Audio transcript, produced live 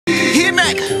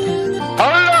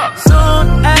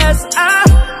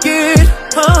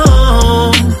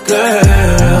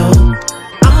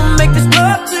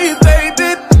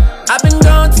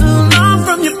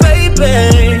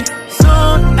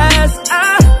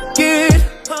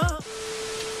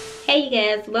Hey you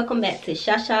guys, welcome back to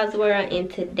Shasha's World. In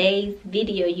today's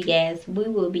video, you guys, we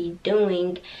will be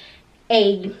doing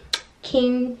a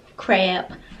king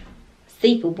crab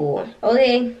seafood boil.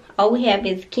 Okay, all we have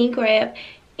is king crab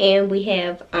and we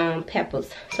have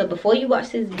peppers. So before you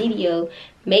watch this video,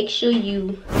 make sure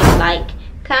you like,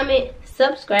 comment,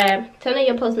 subscribe, turn on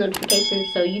your post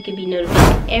notifications so you can be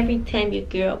notified every time your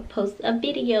girl posts a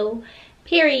video,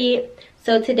 period.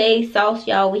 So today's sauce,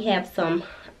 y'all, we have some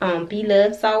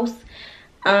beloved sauce.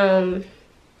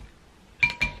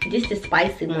 This is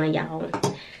spicy one, y'all.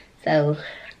 So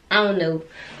I don't know,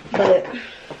 but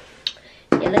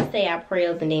yeah, let's say our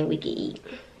prayers and then we can eat.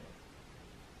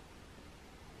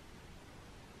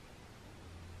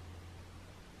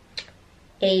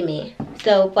 Amen.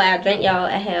 So for our drink, y'all,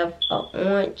 I have an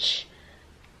orange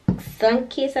sun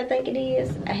kiss, I think it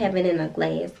is. I have it in a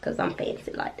glass because I'm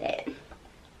fancy like that,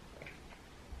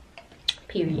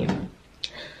 period.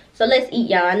 So let's eat,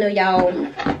 y'all. I know y'all,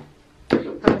 I'm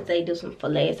gonna say this one for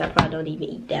last. I probably don't even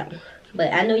eat that one,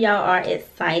 but I know y'all are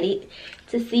excited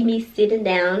to see me sitting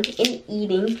down and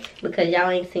eating because y'all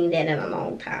ain't seen that in a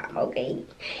long time, okay?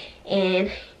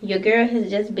 And your girl has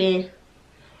just been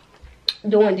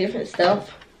doing different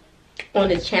stuff on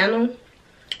the channel,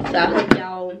 so I hope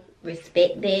y'all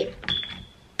respect that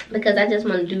because I just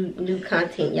want to do new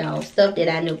content, y'all, stuff that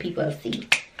I know people will see.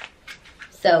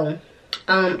 So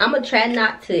I'm gonna try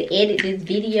not to edit this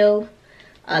video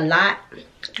a lot,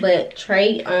 but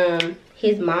Trey,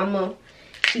 his mama,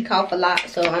 she cough a lot,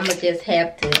 so I'm gonna just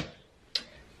have to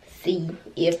see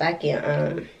if I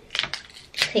can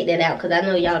take that out because I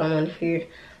know y'all don't want to hear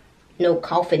no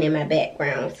coughing in my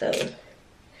background. So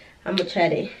I'm gonna try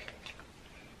to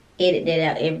edit that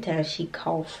out every time she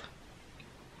cough.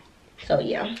 So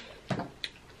yeah.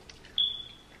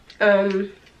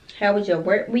 How was your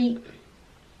work week?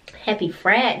 Happy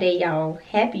Friday, y'all.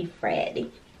 Happy Friday.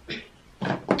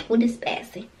 What is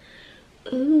spicy?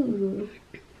 Ooh.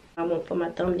 I want for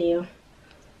my thumbnail.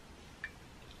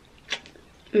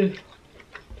 I'm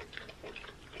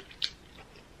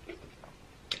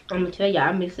gonna tell y'all,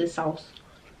 I miss this sauce.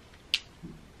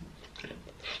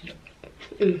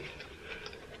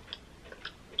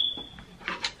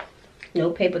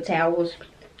 No paper towels.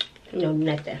 No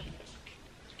nothing.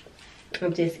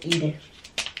 I'm just eating.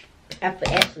 I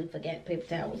actually forgot paper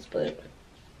towels, but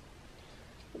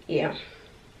yeah.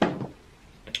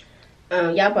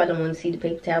 Y'all probably don't want to see the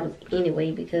paper towels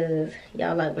anyway because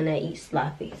y'all like when I eat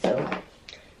sloppy, so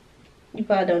you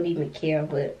probably don't even care.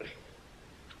 But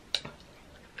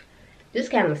this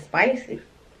kind of spicy.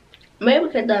 Maybe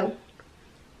because I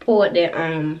poured that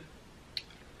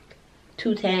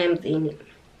 2 times in it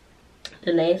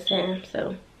the last time,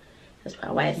 so that's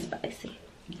probably why it's spicy.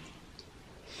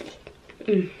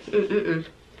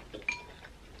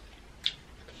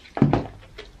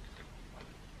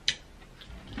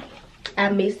 I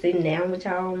missed sitting down with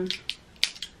y'all.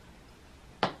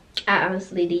 I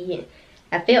honestly did.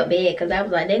 I felt bad because I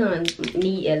was like, they're gonna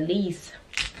need at least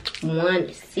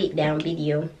one sit down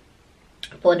video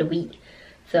for the week.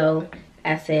 So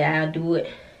I said I'll do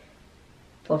it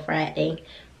for Friday,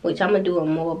 which I'm gonna do it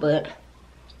more, but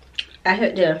I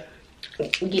had to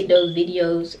get those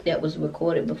videos that was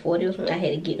recorded before this one. I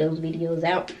had to get those videos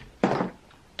out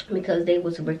because they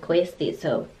was requested.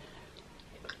 So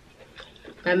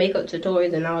my makeup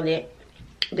tutorials and all that,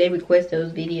 they request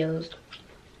those videos.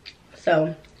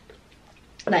 So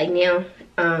like now,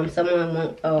 someone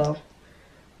want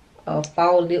a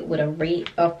fall lip with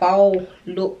a fall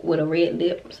look with a red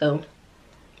lip. So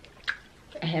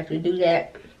I have to do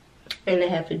that, and I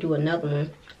have to do another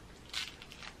one.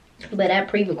 But I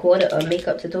pre-recorded a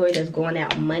makeup tutorial that's going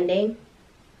out Monday.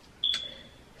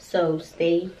 So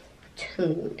stay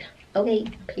tuned. Okay,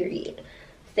 period.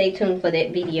 Stay tuned for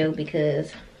that video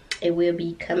because it will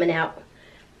be coming out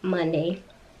Monday.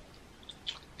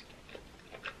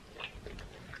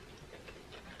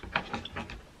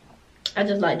 I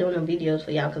just like doing them videos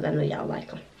for y'all because I know y'all like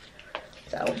them.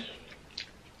 So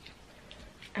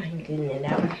I'm getting it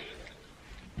out.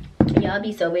 Y'all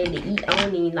be so ready to eat. I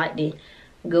don't even like to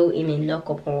go in and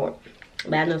knuckle part,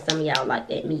 but I know some of y'all like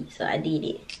that meat, so I did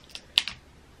it.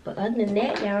 But other than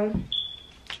that, y'all,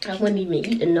 I wouldn't even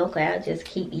eat the knuckle. I'll just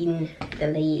keep eating the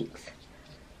legs.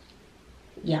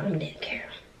 Yeah, I'm that girl.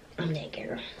 I'm that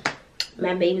girl.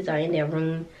 My babies are in their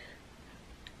room.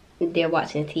 They're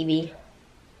watching TV.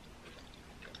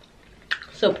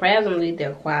 Surprisingly,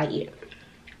 they're quiet.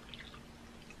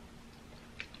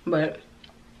 But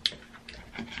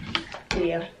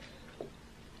yeah.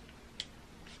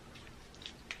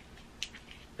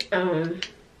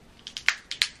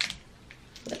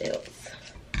 What else?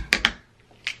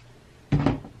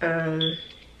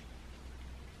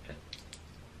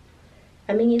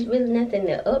 I mean, it's really nothing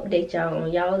to update y'all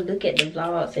on. Y'all look at the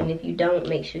vlogs, and if you don't,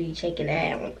 make sure you check it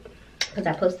out. Because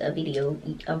I posted a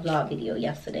vlog video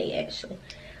yesterday, actually.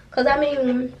 Because, I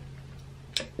mean,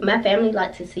 my family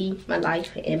like to see my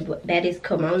life, and that is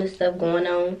corona stuff going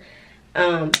on.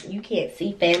 You can't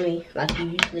see family like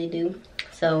you usually do.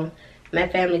 So, my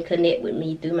family connect with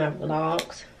me through my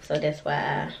vlogs. So, that's why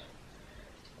I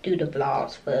do the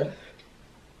vlogs for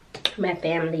my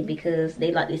family, because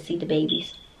they like to see the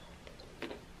babies.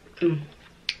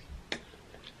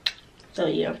 So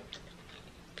yeah,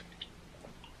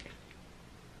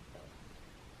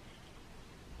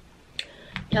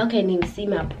 y'all can't even see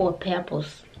my poor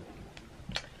peppers.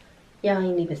 Y'all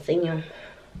ain't even see them.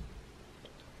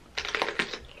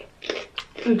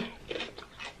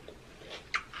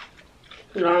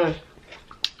 No,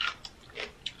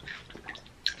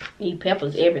 eat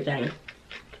peppers everything.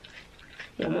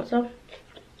 You want some?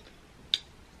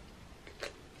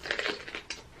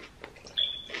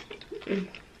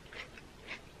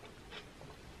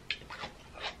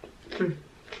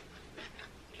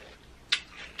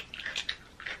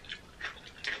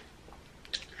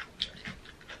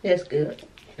 That's good.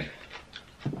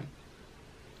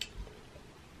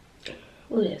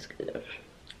 Oh, that's good.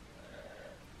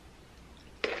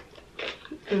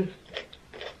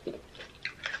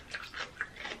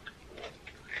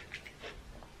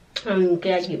 I'm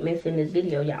glad you missing this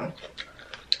video, y'all.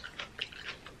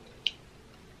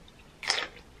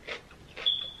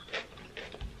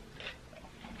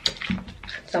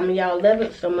 Some of y'all love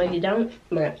it, some of you don't,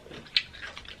 but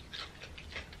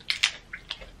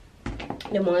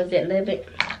the ones that love it,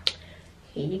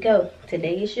 here you go.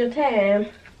 Today is your time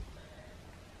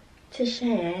to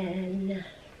shine.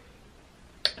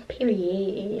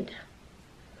 Period.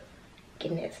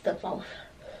 Getting that stuff off.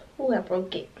 Oh, I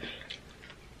broke it.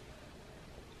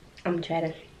 I'm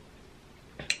trying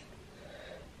to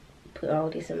put all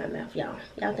this in my mouth, y'all.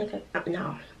 Y'all think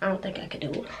no, I don't think I could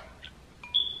do it.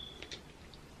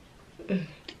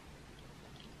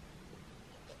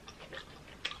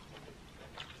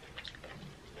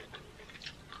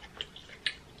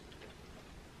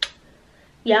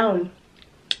 Y'all,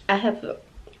 I have to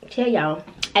tell y'all,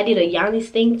 I did a Yanni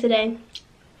sting today,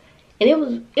 and it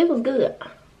was good.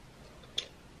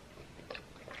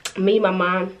 Me, my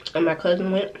mom, and my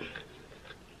cousin went,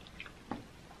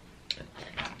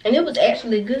 and it was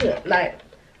actually good. Like,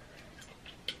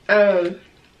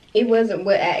 it wasn't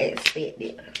what I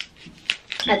expected.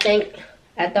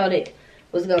 I thought it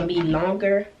was gonna be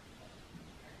longer.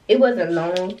 It wasn't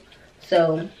long,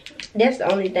 so that's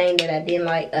the only thing that I didn't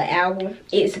like. An hour.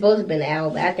 It's supposed to be an hour,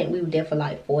 but I think we were there for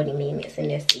like 40 minutes,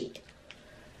 and that's it.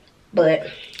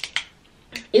 But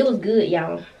it was good,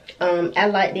 y'all. I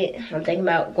liked it. I'm thinking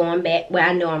about going back. Well,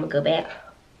 I know I'm gonna go back.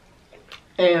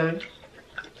 I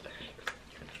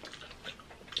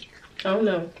don't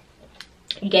know.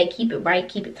 You gotta keep it right,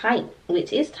 keep it tight,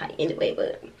 which is tight anyway,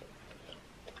 but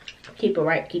keep it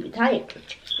right, keep it tight.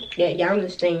 That Yanni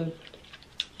thing,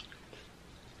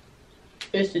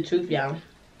 it's the truth, y'all.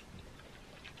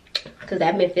 Cause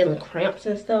I've been feeling cramps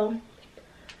and stuff,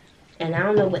 and I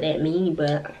don't know what that means,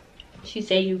 but she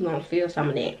said you're gonna feel some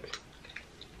of that.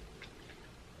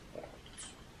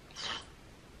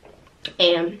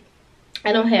 And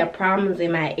I don't have problems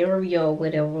in my area or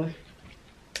whatever.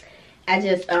 I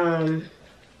just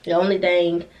the only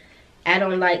thing I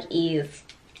don't like is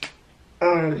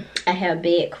I have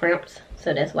bad cramps,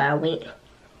 so that's why I went.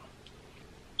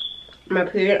 My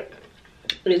period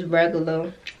is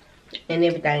regular and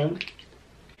everything.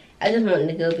 I just wanted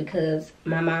to go because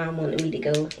my mom wanted me to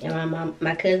go, and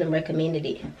my cousin recommended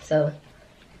it. So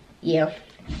yeah.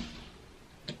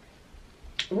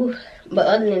 Ooh. But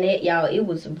other than that, y'all, it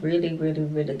was really, really,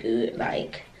 really good.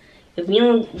 Like, if you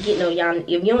don't get no Yanni,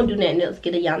 if you don't do nothing else,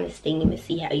 get a Yanni sting and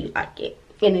see how you like it.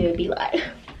 And it'll be like,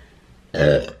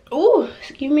 ooh,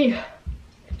 excuse me.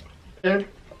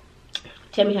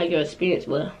 Tell me how your experience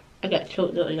was. I got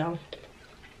choked up, y'all.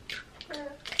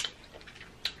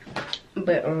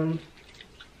 But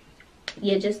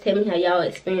yeah, just tell me how y'all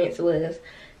experience was.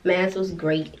 Mine was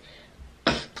great.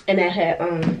 And I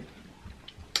had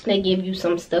they give you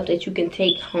some stuff that you can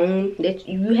take home that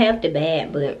you have to buy,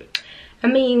 but I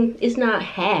mean, it's not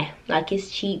high, like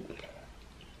it's cheap.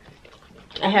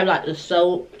 I have like the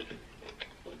soap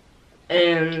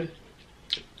and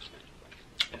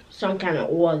some kind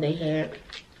of oil they had.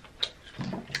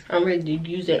 I'm ready to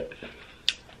use it.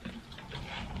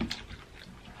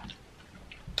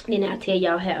 Then I'll tell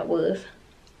y'all how it was.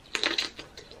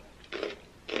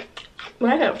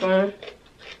 But I had fun.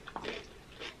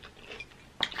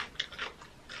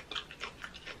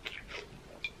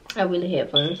 I really had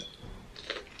fun.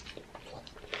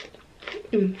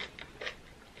 It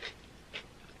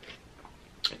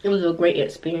was a great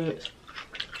experience.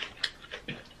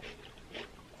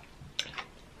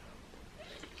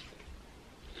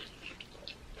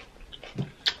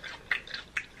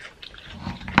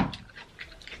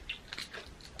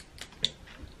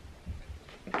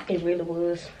 It really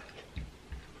was.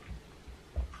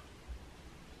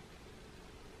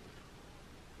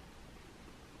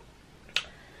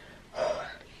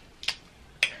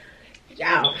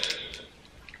 Y'all,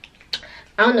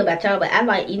 I don't know about y'all, but I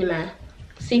like eating my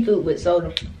seafood with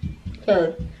soda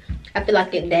because I feel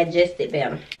like it digests it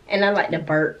better. And I like the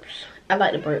burps. I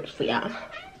like the burps for y'all.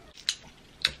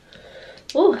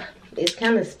 Ooh, it's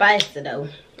kind of spicy though.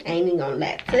 I ain't even gonna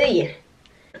lie to you.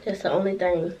 That's the only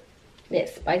thing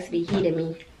that spice be hitting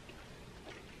me.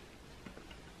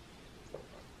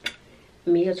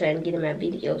 Mia trying to get in my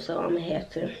video, so I'm gonna have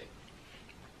to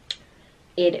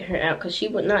edit her out because she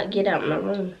would not get out of my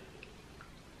room.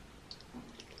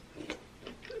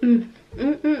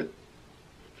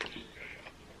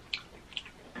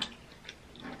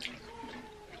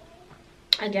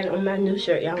 I got it on my new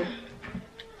shirt, y'all.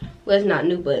 Well, it's not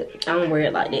new, but I don't wear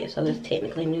it like that, so it's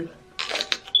technically new.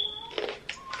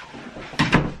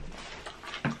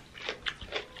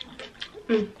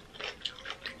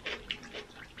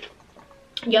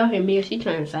 Y'all hear me? She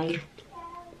trying to sing.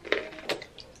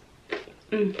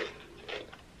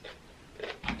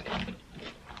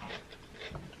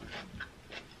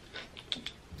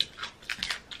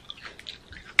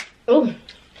 Oh,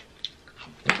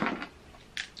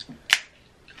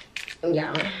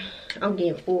 y'all, I'm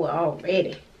getting full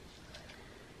already.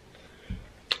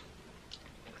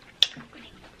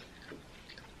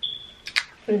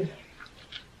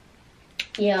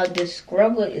 Yeah, this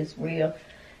scrubber is real.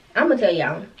 I'm gonna tell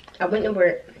y'all, I went to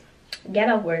work, got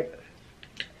off work.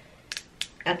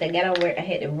 After I got off work, I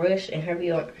had to rush and hurry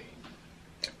up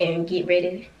and get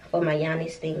ready for my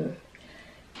Yanni's thing.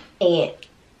 And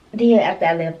then after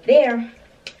I left there,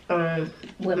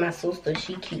 with my sister,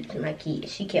 she keeps my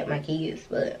kids. She kept my kids,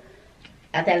 but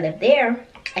after I left there,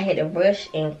 I had to rush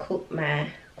and cook my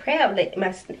crab, like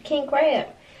my king crab,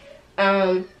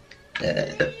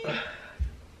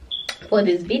 for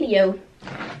this video.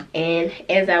 And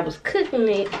as I was cooking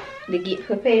it to get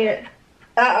prepared,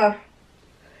 and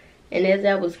as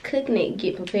I was cooking it,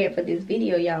 get prepared for this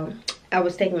video, y'all, I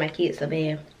was taking my kids a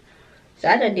bath. So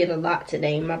I done did a lot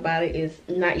today. My body is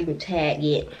not even tired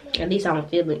yet. At least I don't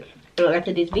feel it.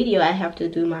 After this video, I have to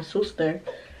do my sister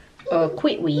a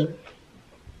quick weave.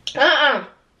 I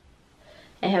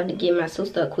have to give my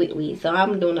sister a quick weave. So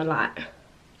I'm doing a lot.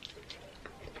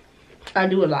 I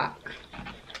do a lot.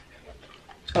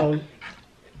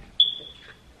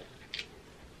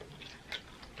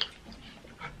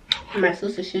 My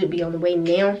sister should be on the way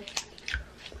now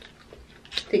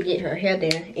to get her hair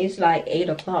done. It's like 8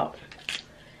 o'clock.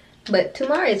 But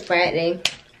tomorrow is Friday,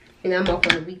 and I'm off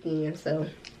on the weekend, so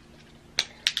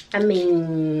I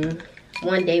mean,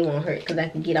 one day won't hurt because I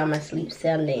can get all my sleep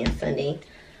Saturday and Sunday,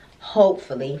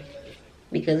 hopefully,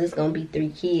 because it's gonna be 3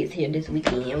 kids here this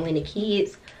weekend. And when the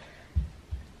kids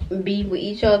be with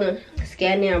each other, Sky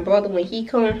and brother, when he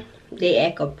come, they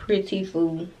act a pretty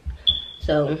fool.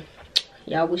 So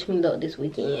y'all wish me luck this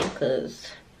weekend,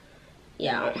 cause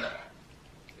y'all.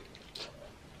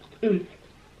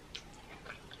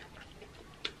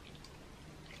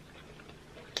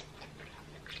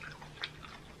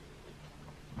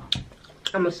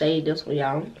 I'm gonna save this for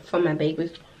y'all, for my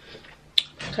babies,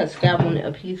 cause Sky wanted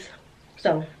a piece.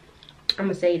 So I'm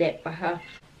gonna save that for her.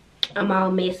 I'm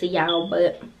all messy, y'all,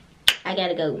 but I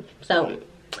gotta go. So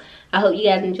I hope you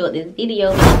guys enjoyed this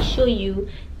video. Make sure you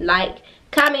like,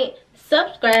 comment,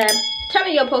 subscribe, turn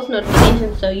on your post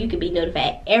notifications so you can be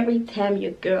notified every time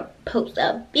your girl posts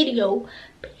a video,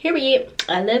 period.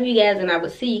 I love you guys, and I will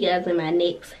see you guys in my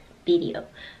next video.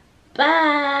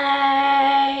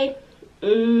 Bye.